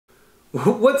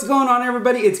What's going on,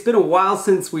 everybody? It's been a while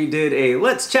since we did a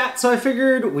Let's Chat, so I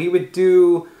figured we would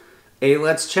do a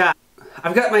Let's Chat.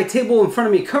 I've got my table in front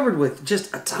of me covered with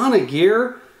just a ton of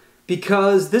gear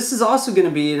because this is also going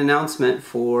to be an announcement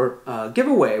for a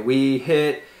giveaway. We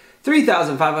hit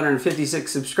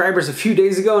 3,556 subscribers a few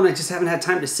days ago and I just haven't had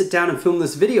time to sit down and film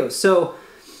this video. So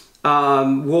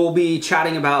we'll be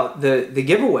chatting about the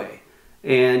giveaway.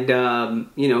 And,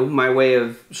 you know, my way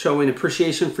of showing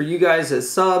appreciation for you guys as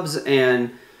subs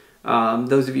and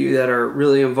those of you that are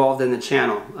really involved in the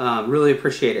channel. Really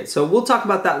appreciate it. So we'll talk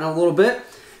about that in a little bit.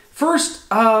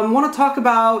 First, I want to talk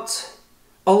about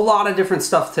a lot of different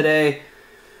stuff today.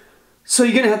 So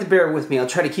you're going to have to bear with me. I'll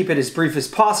try to keep it as brief as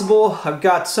possible. I've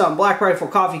got some Black Rifle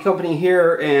Coffee Company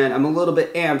here and I'm a little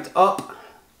bit amped up.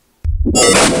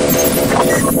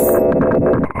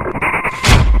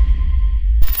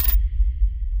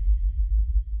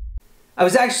 I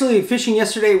was actually fishing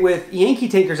yesterday with Yankee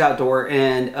Tankers Outdoor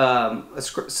and a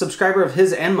subscriber of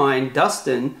his and mine,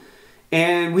 Dustin,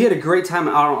 and we had a great time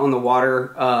out on the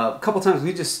water. A couple times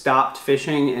we just stopped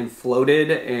fishing and floated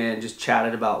and just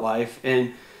chatted about life,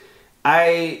 and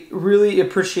I really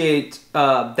appreciate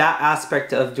that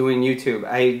aspect of doing YouTube.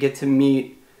 I get to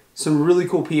meet some really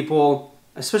cool people,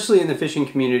 especially in the fishing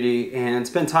community, and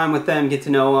spend time with them, get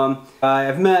to know them.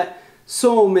 I've met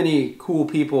so many cool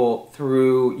people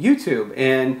through YouTube,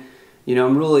 and you know,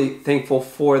 I'm really thankful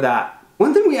for that.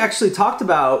 One thing we actually talked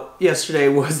about yesterday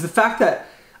was the fact that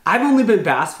I've only been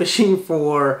bass fishing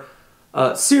for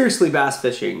seriously bass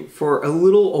fishing for a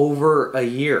little over a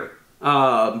year.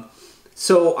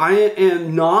 So I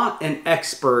am not an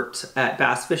expert at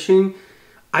bass fishing.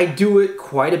 I do it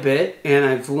quite a bit and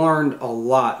I've learned a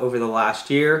lot over the last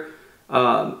year.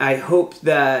 I hope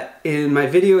that in my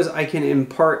videos I can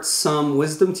impart some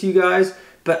wisdom to you guys,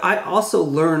 but I also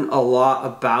learn a lot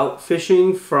about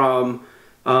fishing from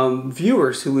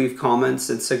viewers who leave comments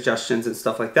and suggestions and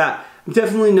stuff like that. I'm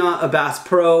definitely not a bass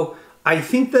pro. I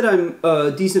think that I'm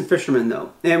a decent fisherman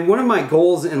though, and one of my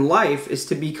goals in life is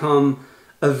to become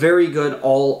a very good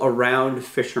all-around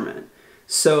fisherman.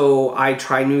 So I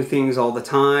try new things all the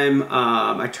time.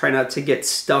 I try not to get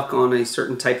stuck on a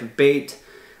certain type of bait.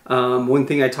 One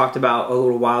thing I talked about a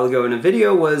little while ago in a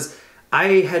video was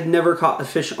I had never caught a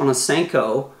fish on a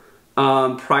Senko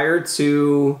prior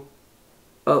to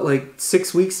like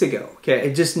 6 weeks ago. Okay,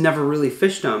 I just never really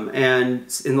fished them,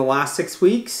 and in the last 6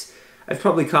 weeks I've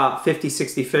probably caught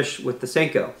 50-60 fish with the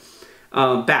Senko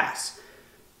bass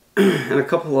and a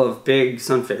couple of big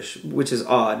sunfish, which is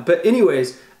odd. But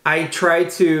anyways, I'm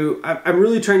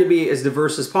really trying to be as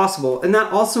diverse as possible, and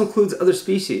that also includes other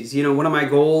species. You know, one of my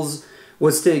goals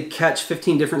was to catch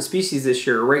 15 different species this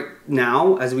year. Right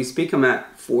now, as we speak, I'm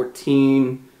at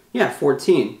 14. Yeah,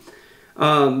 14.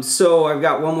 So I've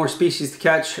got one more species to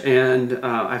catch, and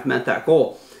I've met that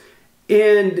goal.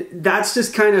 And that's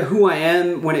just kind of who I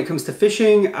am when it comes to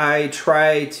fishing. I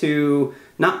try to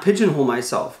not pigeonhole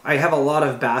myself. I have a lot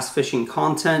of bass fishing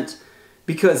content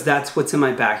because that's what's in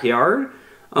my backyard.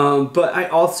 But I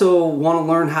also want to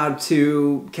learn how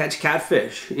to catch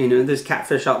catfish. You know, there's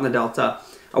catfish out in the Delta.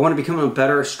 I want to become a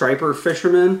better striper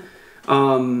fisherman.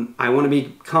 I want to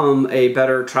become a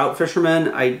better trout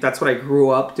fisherman. That's what I grew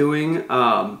up doing.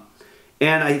 And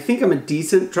I think I'm a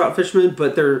decent trout fisherman,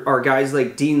 but there are guys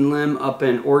like Dean Lim up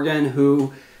in Oregon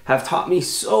who have taught me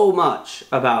so much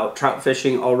about trout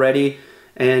fishing already.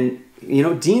 And, you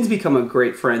know, Dean's become a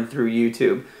great friend through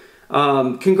YouTube.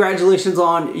 Congratulations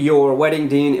on your wedding,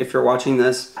 Dean, if you're watching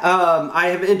this. I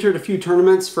have entered a few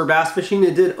tournaments for bass fishing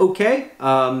and did okay.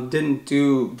 Didn't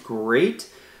do great.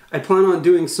 I plan on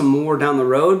doing some more down the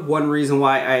road. One reason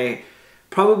why I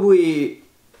probably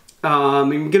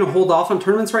am gonna hold off on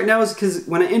tournaments right now is because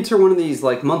when I enter one of these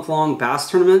like month-long bass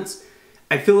tournaments,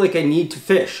 I feel like I need to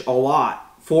fish a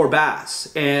lot for bass,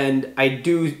 and I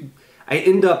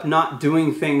end up not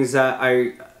doing things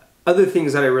other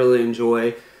things that I really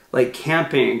enjoy, like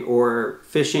camping or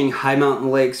fishing high mountain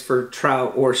lakes for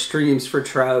trout or streams for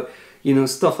trout, you know,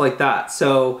 stuff like that.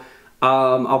 So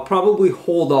I'll probably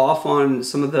hold off on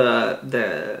some of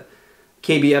the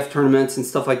KBF tournaments and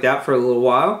stuff like that for a little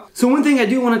while. So one thing I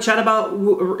do want to chat about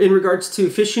in regards to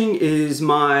fishing is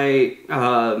my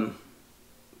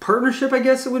partnership, I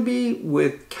guess it would be,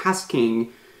 with KastKing.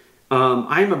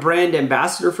 I'm a brand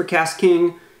ambassador for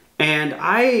KastKing, and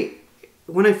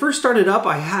when I first started up,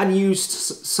 I had used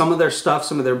some of their stuff,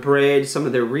 some of their braid, some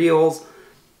of their reels.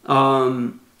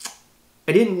 I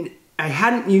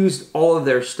hadn't used all of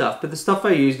their stuff, but the stuff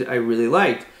I used I really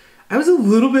liked. I was a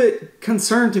little bit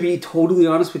concerned, to be totally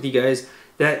honest with you guys,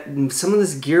 that some of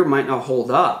this gear might not hold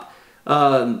up.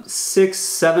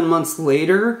 6-7 months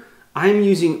later, I'm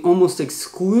using almost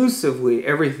exclusively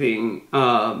everything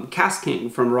Cast King,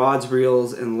 from rods,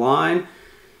 reels, and line.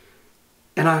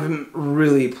 And I'm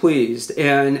really pleased.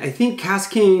 And I think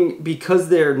Cast King, because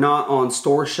they're not on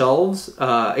store shelves,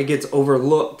 it gets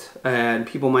overlooked. And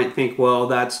people might think, well,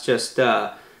 that's just,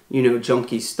 you know,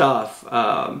 junky stuff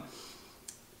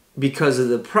because of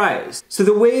the price. So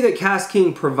the way that Cast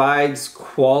King provides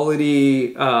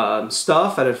quality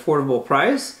stuff at an affordable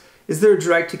price is they're a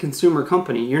direct-to-consumer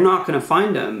company. You're not going to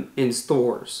find them in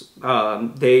stores.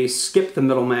 They skip the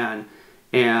middleman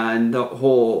and the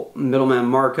whole middleman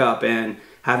markup and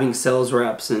having sales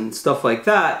reps and stuff like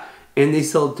that, and they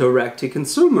sell direct to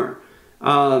consumer.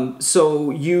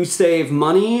 So you save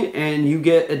money and you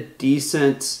get a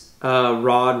decent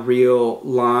rod, reel,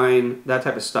 line, that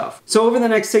type of stuff. So over the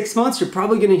next 6 months, you're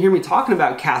probably going to hear me talking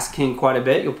about Cast King quite a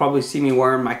bit. You'll probably see me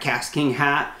wearing my Cast King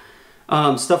hat,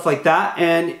 stuff like that.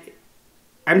 And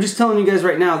I'm just telling you guys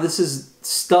right now, this is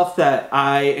stuff that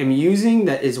I am using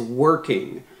that is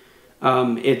working.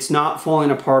 It's not falling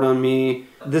apart on me.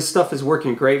 This stuff is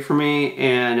working great for me,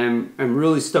 and I'm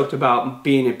really stoked about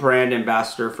being a brand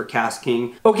ambassador for Cast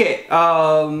King. Okay,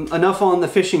 enough on the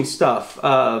fishing stuff.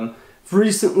 I've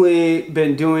recently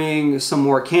been doing some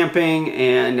more camping,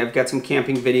 and I've got some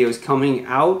camping videos coming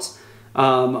out.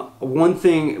 One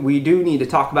thing we do need to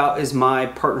talk about is my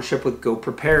partnership with Go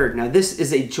Prepared. Now, this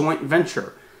is a joint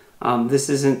venture. This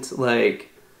isn't like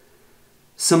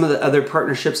some of the other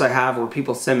partnerships I have where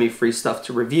people send me free stuff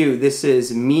to review. This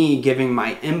is me giving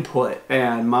my input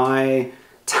and my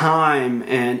time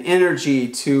and energy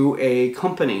to a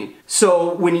company.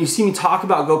 So when you see me talk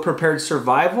about Go Prepared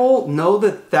Survival, know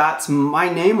that that's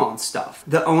my name on stuff.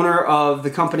 The owner of the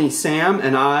company, Sam,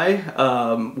 and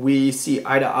I, we see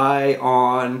eye to eye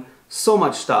on so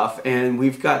much stuff, and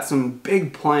we've got some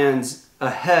big plans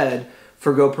ahead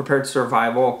for Go Prepared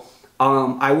Survival.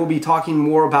 I will be talking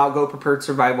more about Go Prepared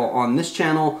Survival on this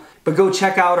channel, but go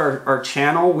check out our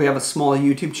channel. We have a small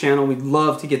YouTube channel. We'd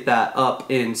love to get that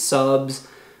up in subs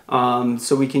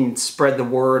so we can spread the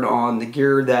word on the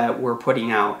gear that we're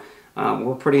putting out.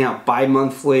 We're putting out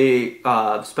bi-monthly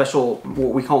special,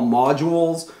 what we call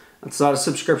modules. It's not a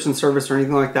subscription service or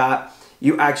anything like that.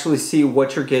 You actually see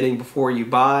what you're getting before you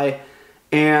buy,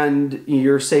 and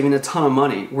you're saving a ton of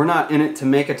money. We're not in it to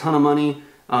make a ton of money.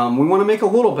 We want to make a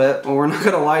little bit, but we're not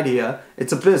going to lie to you.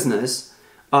 It's a business.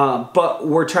 But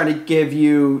we're trying to give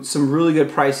you some really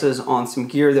good prices on some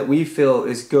gear that we feel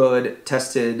is good,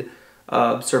 tested,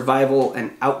 survival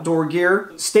and outdoor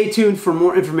gear. Stay tuned for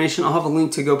more information. I'll have a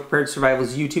link to Go Prepared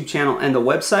Survival's YouTube channel and the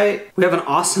website. We have an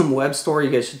awesome web store. You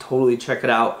guys should totally check it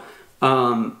out.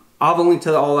 I'll have a link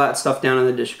to all that stuff down in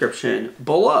the description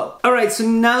below. All right, so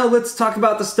now let's talk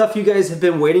about the stuff you guys have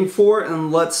been waiting for,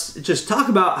 and let's just talk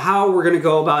about how we're gonna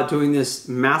go about doing this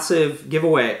massive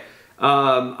giveaway.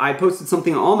 I posted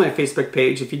something on my Facebook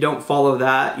page. If you don't follow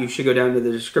that, you should go down to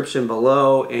the description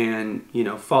below and, you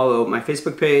know, follow my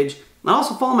Facebook page. And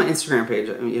also follow my Instagram page.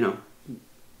 You know,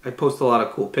 I post a lot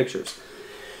of cool pictures.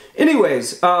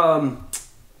 Anyways,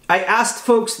 I asked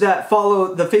folks that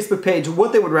follow the Facebook page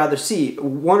what they would rather see.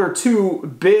 1 or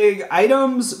 2 big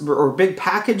items or big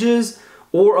packages,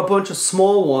 or a bunch of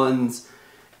small ones.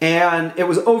 And it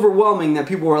was overwhelming that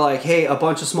people were like, hey, a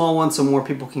bunch of small ones so more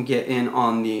people can get in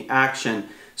on the action.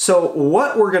 So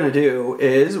what we're gonna do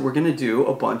is we're gonna do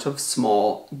a bunch of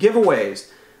small giveaways.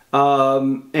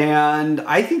 And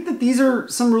I think that these are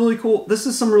some really cool, this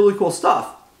is some really cool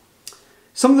stuff.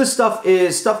 Some of this stuff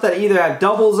is stuff that I either have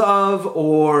doubles of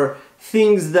or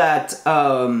things that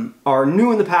are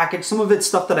new in the package. Some of it's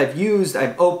stuff that I've used,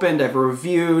 I've opened, I've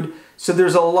reviewed. So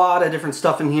there's a lot of different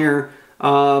stuff in here.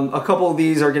 A couple of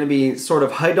these are going to be sort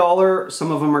of high dollar.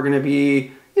 Some of them are going to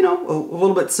be, you know, a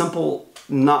little bit simple,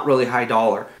 not really high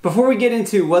dollar. Before we get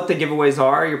into what the giveaways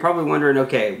are, you're probably wondering,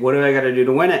 okay, what do I got to do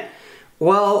to win it?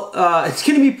 Well, it's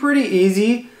going to be pretty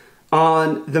easy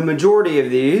on the majority of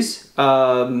these.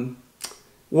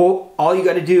 Well, all you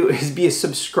got to do is be a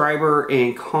subscriber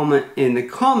and comment in the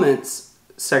comments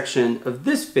section of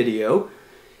this video.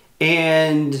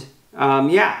 And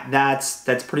yeah,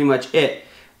 that's pretty much it.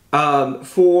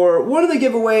 For one of the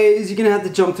giveaways, you're going to have to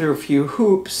jump through a few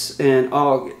hoops, and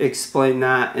I'll explain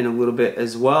that in a little bit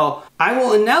as well. I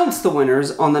will announce the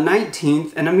winners on the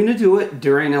 19th, and I'm going to do it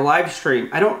during a live stream.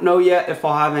 I don't know yet if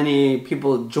I'll have any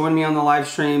people join me on the live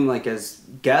stream, like as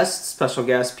guests, special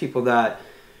guests, people that,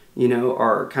 you know,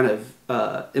 are kind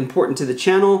of important to the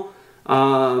channel.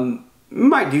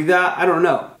 Might do that, I don't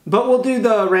know. But we'll do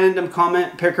the random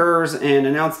comment pickers and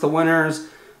announce the winners.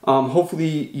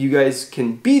 Hopefully you guys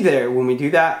can be there when we do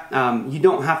that. You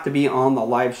don't have to be on the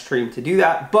live stream to do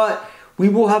that, but we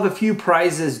will have a few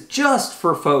prizes just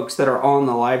for folks that are on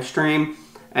the live stream.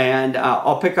 And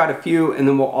I'll pick out a few, and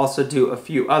then we'll also do a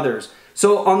few others.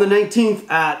 So on the 19th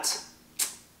at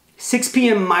 6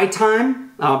 p.m. my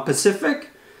time,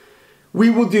 Pacific, we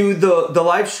will do the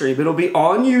live stream. It'll be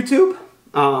on YouTube.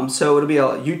 So it'll be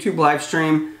a YouTube live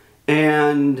stream.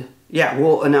 And yeah,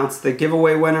 we'll announce the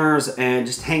giveaway winners and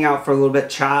just hang out for a little bit,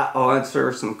 chat. I'll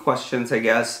answer some questions, I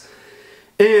guess.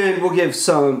 And we'll do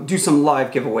some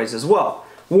live giveaways as well.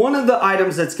 One of the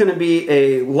items that's going to be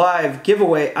a live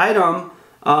giveaway item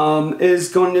is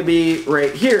going to be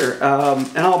right here.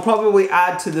 And I'll probably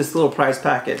add to this little prize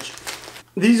package.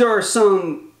 These are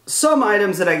some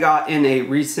items that I got in a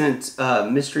recent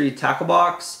mystery tackle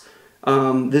box.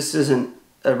 This is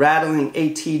a rattling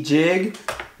AT jig.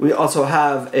 We also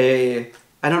have a,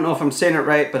 I don't know if I'm saying it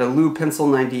right, but a Lube pencil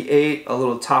 98, a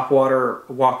little topwater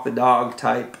walk the dog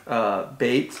type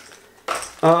bait.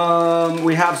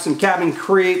 We have some Cabin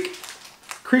Creek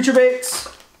creature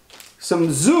baits,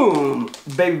 some Zoom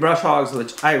baby brush hogs,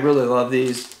 which I really love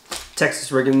these,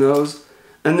 Texas rigging those,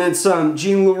 and then some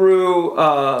Jean LaRue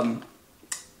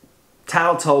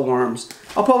tattletale worms.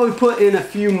 I'll probably put in a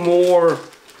few more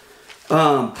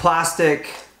plastic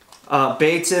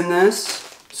baits in this,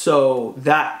 so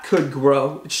that could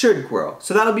grow. It should grow.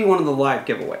 So that'll be one of the live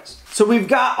giveaways. So we've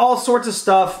got all sorts of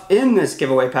stuff in this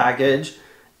giveaway package,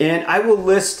 and I will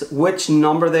list which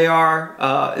number they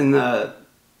are in the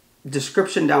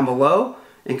description down below,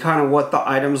 and kind of what the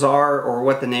items are or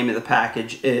what the name of the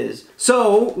package is.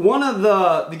 So one of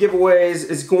the giveaways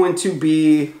is going to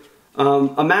be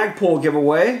a Magpul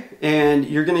giveaway, and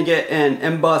you're going to get an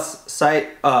MBUS sight,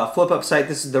 flip-up sight.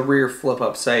 This is the rear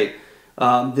flip-up sight.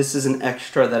 This is an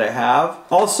extra that I have.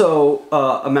 Also,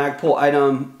 a Magpul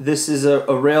item. This is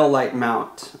a rail light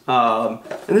mount. And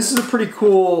this is a pretty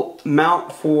cool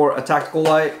mount for a tactical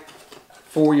light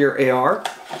for your AR.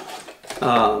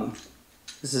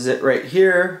 This is it right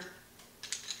here.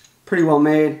 Pretty well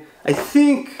made. I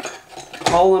think,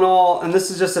 all in all, and this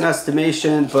is just an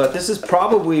estimation, but this is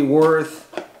probably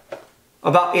worth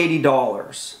about $80.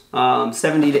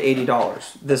 $70 to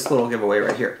 $80, this little giveaway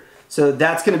right here. So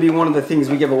that's going to be one of the things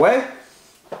we give away.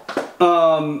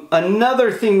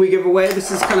 Another thing we give away,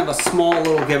 this is kind of a small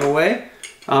little giveaway,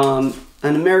 an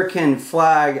American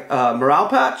flag morale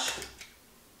patch,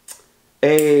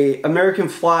 a American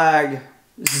flag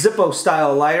Zippo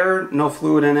style lighter, no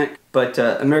fluid in it, but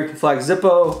American flag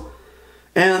Zippo,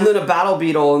 and then a Battle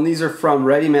Beetle, and these are from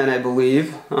Ready Man, I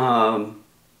believe. Little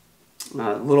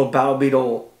Battle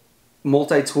Beetle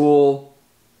multi-tool.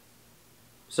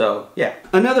 So yeah,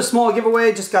 another small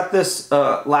giveaway. Just got this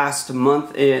last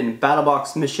month in Battle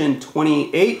Box Mission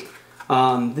 28.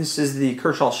 This is the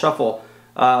Kershaw Shuffle.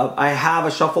 I have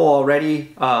a shuffle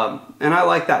already, and I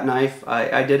like that knife.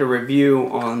 I did a review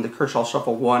on the Kershaw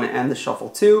Shuffle 1 and the Shuffle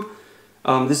 2.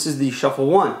 This is the Shuffle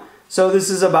 1. So this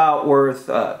is about worth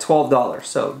 $12.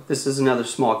 So this is another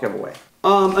small giveaway.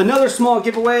 Another small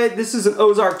giveaway, this is an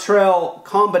Ozark Trail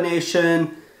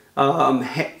combination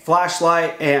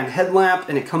flashlight and headlamp,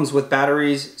 and it comes with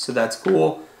batteries, so that's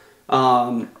cool.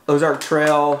 Ozark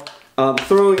Trail.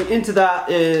 Throwing into that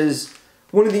is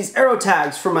one of these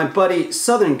Arotags from my buddy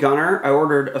Southern Gunner. I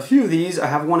ordered a few of these. I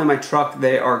have one in my truck.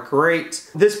 They are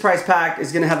great. This prize pack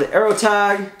is going to have the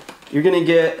Arotag. You're going to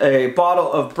get a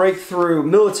bottle of Breakthrough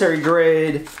military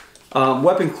grade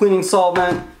weapon cleaning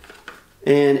solvent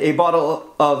and a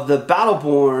bottle of the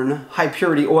Battleborn high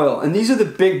purity oil. And these are the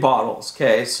big bottles,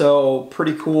 okay? So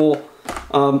pretty cool.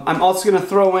 I'm also going to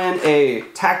throw in a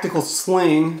tactical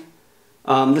sling.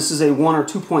 This is a 1 or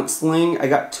 2 point sling. I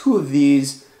got 2 of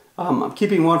these. I'm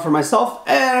keeping one for myself,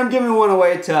 and I'm giving one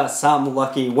away to some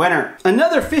lucky winner.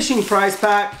 Another fishing prize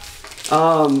pack.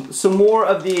 Some more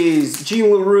of these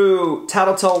Jean LaRue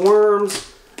tattletale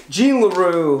worms. Jean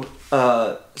LaRue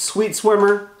sweet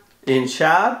swimmer in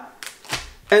shad.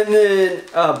 And then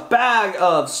a bag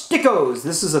of Stickos.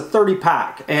 This is a 30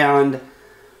 pack, and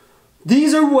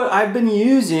these are what I've been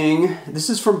using. This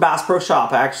is from Bass Pro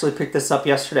Shop. I actually picked this up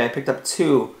yesterday. I picked up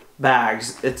 2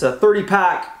 bags. It's a 30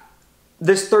 pack.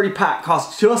 This 30 pack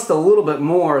costs just a little bit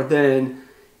more than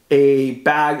a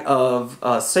bag of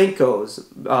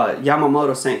Senkos,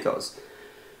 Yamamoto Senkos.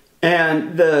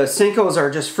 And the Senkos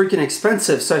are just freaking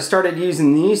expensive, so I started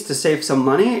using these to save some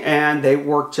money, and they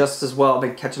work just as well. I've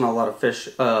been catching a lot of fish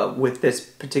with this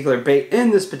particular bait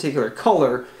in this particular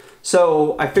color.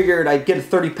 So I figured I'd get a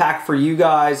 30 pack for you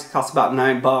guys. It costs about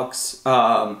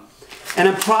 $9. And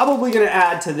I'm probably going to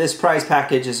add to this prize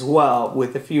package as well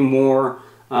with a few more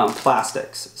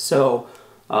plastics. So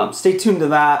stay tuned to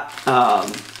that.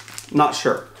 Not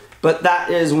sure. But that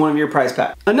is one of your prize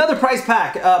packs. Another prize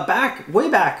pack, way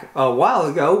back a while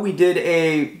ago, we did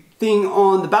a thing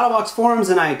on the BattleBox forums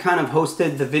and I kind of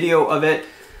hosted the video of it.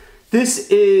 This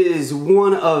is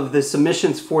one of the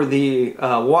submissions for the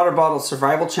water bottle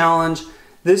survival challenge.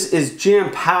 This is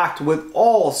jam-packed with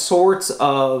all sorts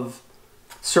of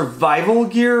survival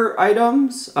gear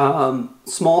items,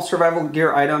 small survival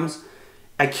gear items.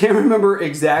 I can't remember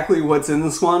exactly what's in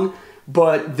this one,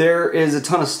 but there is a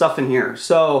ton of stuff in here.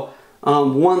 So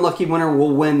one lucky winner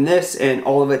will win this and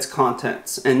all of its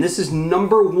contents. And this is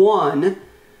number 1.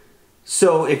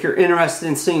 So if you're interested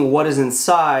in seeing what is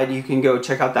inside, you can go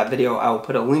check out that video. I will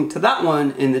put a link to that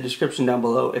one in the description down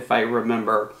below if I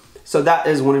remember. So that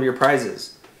is one of your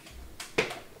prizes.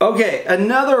 Okay,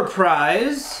 another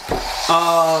prize.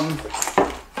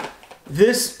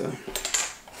 This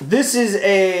is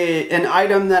an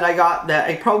item that I got that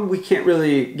I probably can't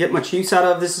really get much use out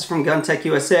of. This is from Gun Tech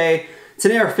USA. It's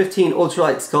an AR-15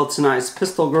 ultralight skeletonized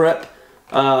pistol grip.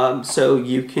 So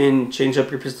you can change up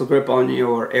your pistol grip on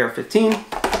your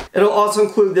AR-15. It'll also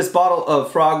include this bottle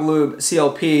of Frog Lube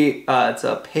CLP. It's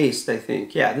a paste, I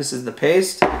think. Yeah, this is the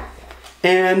paste.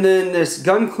 And then this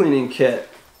gun cleaning kit.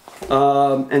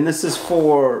 And this is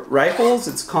for rifles.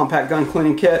 It's a compact gun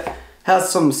cleaning kit.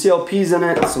 Has some CLPs in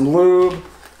it, some lube,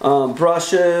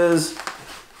 brushes,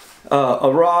 a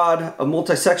rod, a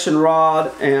multi-section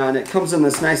rod, and it comes in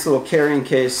this nice little carrying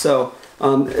case. So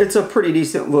it's a pretty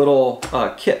decent little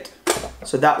kit.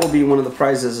 So that will be one of the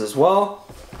prizes as well.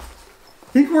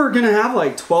 I think we're gonna have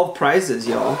like 12 prizes,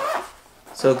 y'all.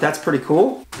 So that's pretty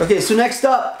cool. Okay, so next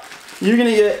up, you're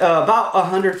gonna get about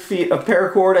 100 feet of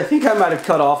paracord. I think I might have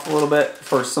cut off a little bit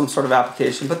for some sort of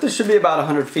application, but there should be about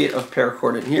 100 feet of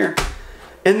paracord in here.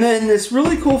 And then this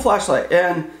really cool flashlight.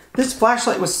 And this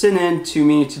flashlight was sent in to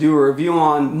me to do a review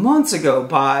on months ago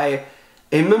by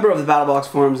a member of the BattleBox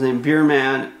forums named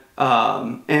Beerman.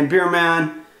 And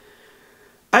Beerman,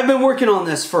 I've been working on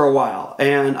this for a while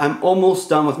and I'm almost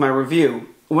done with my review.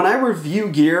 When I review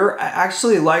gear, I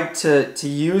actually like to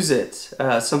use it.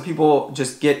 Some people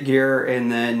just get gear and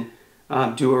then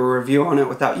do a review on it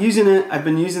without using it. I've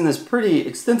been using this pretty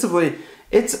extensively.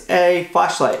 It's a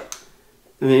flashlight.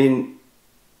 I mean,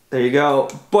 there you go.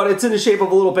 But it's in the shape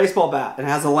of a little baseball bat. It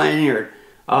has a lanyard.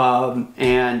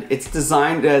 And it's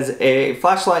designed as a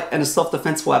flashlight and a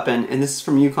self-defense weapon. And this is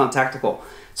from Yukon Tactical.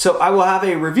 So I will have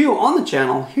a review on the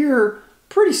channel here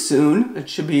pretty soon. It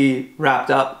should be wrapped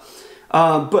up.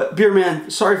 But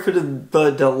Beerman, sorry for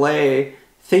the delay.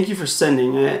 Thank you for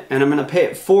sending it. And I'm going to pay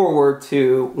it forward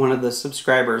to one of the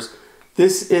subscribers.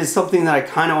 This is something that I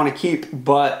kind of want to keep,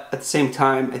 but at the same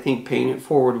time, I think paying it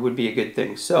forward would be a good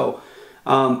thing. So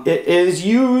it is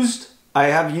used. I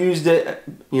have used it.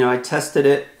 You know, I tested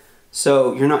it.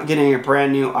 So you're not getting a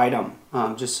brand new item,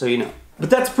 just so you know. But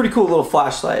that's a pretty cool little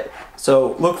flashlight.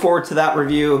 So look forward to that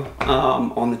review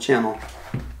on the channel.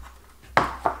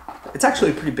 It's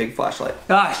actually a pretty big flashlight.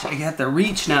 Gosh, I got the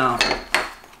reach now.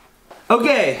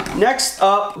 Okay, next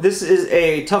up, this is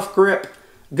a Tough Grip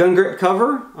gun grip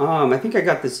cover. I think I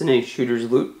got this in a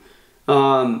shooter's loot.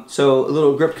 So a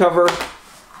little grip cover.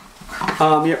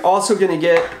 You're also gonna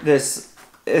get this,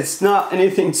 it's not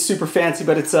anything super fancy,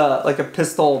 but it's like a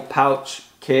pistol pouch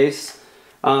case.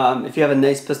 If you have a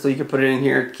nice pistol, you can put it in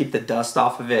here, keep the dust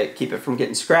off of it, keep it from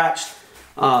getting scratched.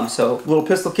 So little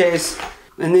pistol case.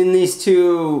 And then these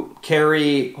two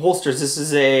carry holsters. This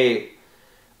is a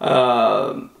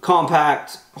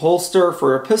compact holster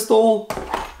for a pistol,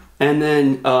 and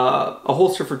then a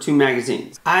holster for 2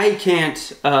 magazines. I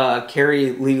can't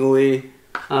carry legally,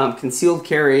 concealed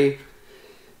carry,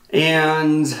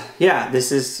 and yeah,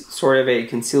 this is sort of a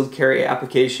concealed carry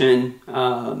application,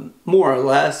 more or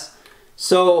less.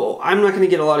 So I'm not going to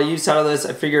get a lot of use out of this.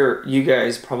 I figure you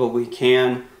guys probably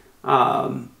can.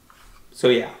 So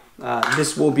yeah.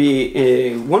 This will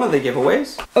be one of the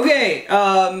giveaways. Okay,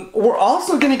 we're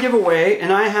also going to give away,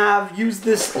 and I have used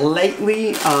this lately.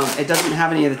 It doesn't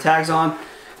have any of the tags on,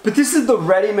 but this is the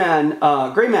Ready Man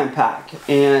Gray Man pack,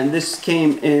 and this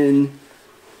came in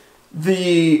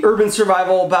the Urban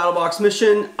Survival BattleBox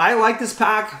mission. I like this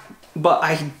pack, but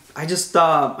I just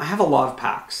I have a lot of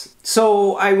packs,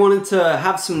 so I wanted to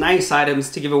have some nice items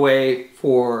to give away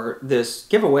for this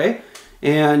giveaway.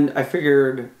 And I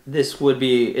figured this would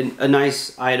be a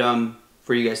nice item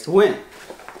for you guys to win.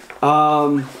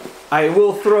 I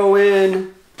will throw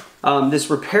in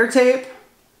this repair tape.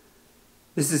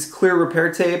 This is clear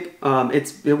repair tape.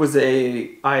 It was a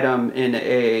item in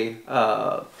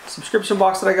a subscription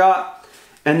box that I got.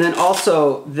 And then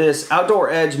also this Outdoor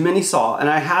Edge mini saw.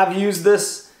 And I have used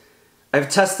this. I've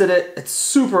tested it. It's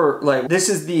super light. This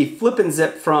is the flip and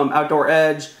zip from Outdoor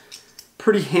Edge.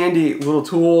 pretty handy little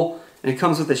tool, and it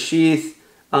comes with a sheath.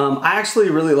 I actually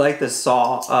really like this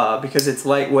saw because it's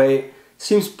lightweight.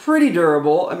 Seems pretty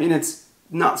durable. I mean, it's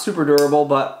not super durable,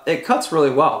 but it cuts really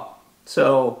well.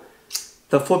 So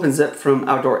the flip and zip from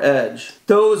Outdoor Edge.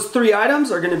 Those 3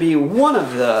 items are gonna be one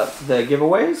of the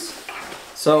giveaways.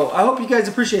 So I hope you guys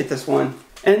appreciate this one.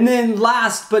 And then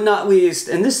last but not least,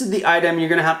 and this is the item you're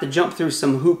gonna have to jump through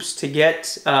some hoops to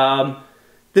get.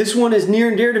 This one is near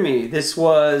and dear to me. This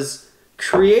was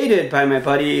created by my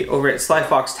buddy over at Sly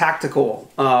Fox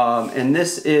Tactical. And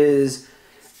this is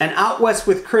an Out West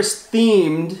with Chris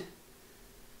themed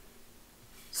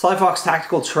Sly Fox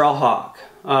Tactical Trailhawk.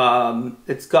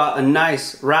 It's got a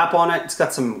nice wrap on it. It's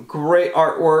got some great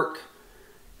artwork.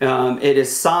 It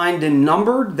is signed and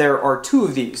numbered. There are 2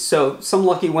 of these. So some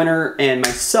lucky winner and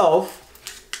myself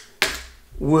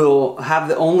will have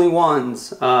the only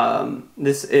ones.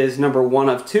 This is number 1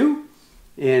 of 2.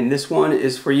 And this one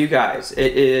is for you guys.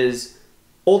 It is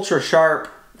ultra sharp.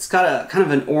 It's got a kind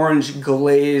of an orange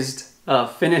glazed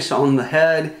finish on the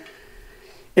head.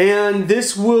 And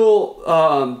this will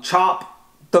chop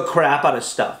the crap out of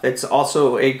stuff. It's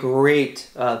also a great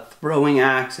throwing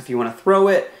axe if you want to throw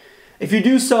it. If you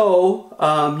do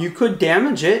so, you could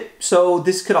damage it. So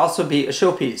this could also be a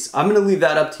showpiece. I'm going to leave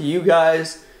that up to you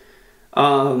guys.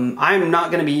 I'm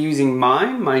not going to be using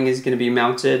mine. Mine is going to be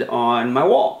mounted on my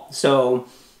wall. So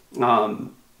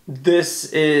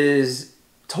this is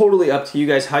totally up to you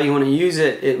guys how you want to use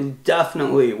it. It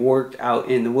definitely worked out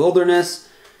in the wilderness.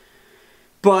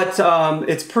 But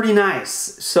it's pretty nice.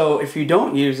 So if you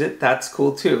don't use it, that's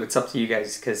cool too. It's up to you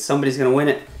guys because somebody's going to win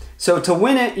it. So to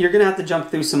win it, you're going to have to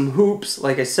jump through some hoops,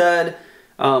 like I said.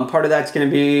 Part of that's going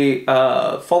to be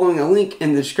following a link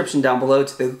in the description down below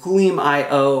to the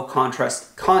Gleam.io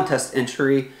contest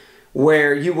entry,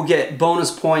 where you will get bonus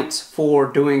points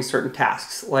for doing certain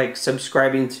tasks, like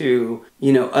subscribing to,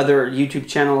 you know, other YouTube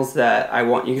channels that I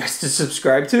want you guys to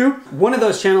subscribe to. One of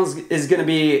those channels is going to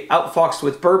be Outfoxed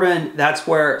with Bourbon. That's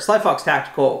where Sly Fox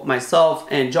Tactical, myself,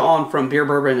 and John from Beer,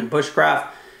 Bourbon, and Bushcraft,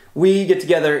 we get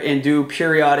together and do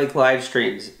periodic live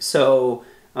streams. So,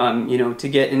 you know, to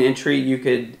get an entry, you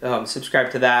could subscribe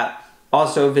to that.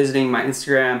 Also visiting my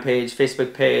Instagram page,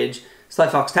 Facebook page, Sly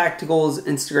Fox Tactical's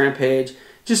Instagram page,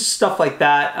 just stuff like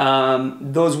that.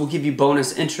 Those will give you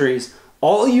bonus entries.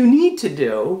 All you need to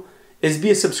do is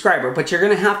be a subscriber, but you're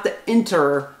gonna have to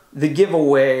enter the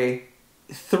giveaway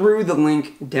through the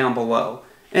link down below.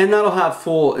 And that'll have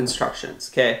full instructions,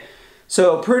 okay?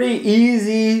 So pretty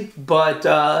easy, but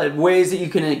ways that you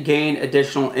can gain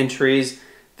additional entries.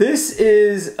 This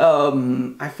is,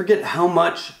 I forget how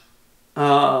much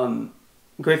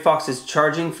Gray Fox is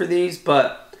charging for these,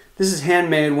 but this is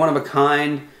handmade, one of a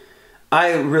kind.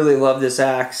 I really love this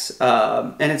axe,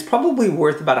 and it's probably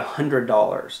worth about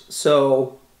 $100.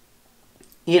 So,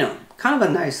 you know, kind of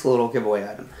a nice little giveaway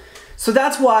item. So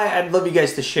that's why I'd love you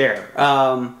guys to share.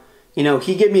 You know,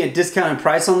 he gave me a discounted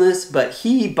price on this, but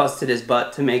he busted his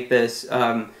butt to make this.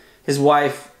 His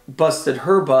wife busted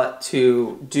her butt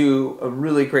to do a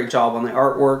really great job on the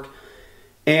artwork.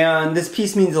 And this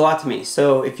piece means a lot to me.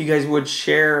 So if you guys would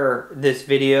share this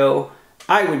video,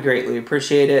 I would greatly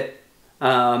appreciate it.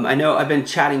 I know I've been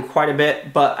chatting quite a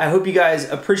bit, but I hope you guys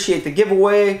appreciate the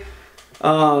giveaway.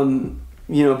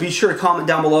 You know, be sure to comment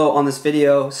down below on this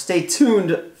video. Stay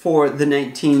tuned for the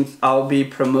 19th. I'll be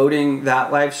promoting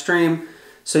that live stream,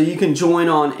 so you can join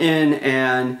on in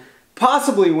and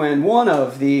possibly win one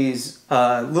of these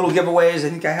little giveaways. I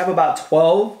think I have about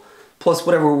 12, plus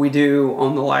whatever we do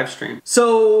on the live stream.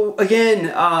 So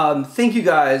again, thank you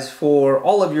guys for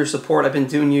all of your support. I've been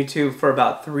doing YouTube for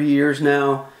about 3 years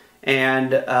now,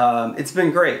 and it's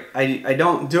been great. I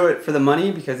don't do it for the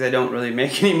money because I don't really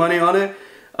make any money on it.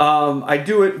 I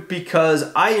do it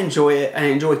because I enjoy it, and I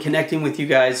enjoy connecting with you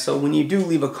guys. So when you do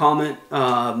leave a comment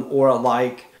or a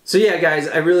like. So yeah, guys,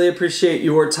 I really appreciate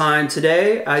your time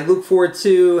today. I look forward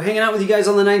to hanging out with you guys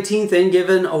on the 19th and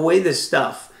giving away this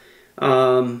stuff.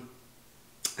 I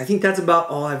think that's about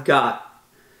all I've got.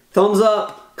 Thumbs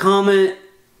up, comment,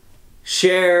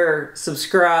 share,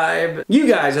 subscribe. You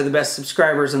guys are the best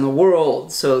subscribers in the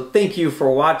world. So thank you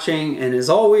for watching. And as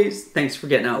always, thanks for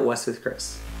getting out west with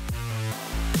Chris.